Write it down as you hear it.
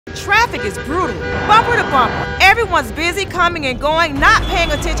Traffic is brutal, bumper to bumper. Everyone's busy coming and going, not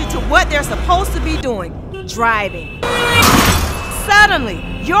paying attention to what they're supposed to be doing, driving. Suddenly,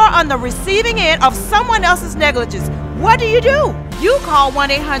 you're on the receiving end of someone else's negligence. What do? You call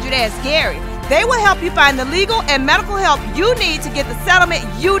 1-800-ASK-GARY. They will help you find the legal and medical help you need to get the settlement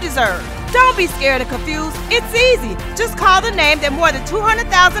you deserve. Don't be scared or confused. It's easy. Just call the name that more than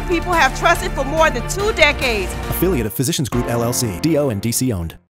 200,000 people have trusted for more than 2 decades. Affiliate of Physicians Group LLC, DO and DC owned.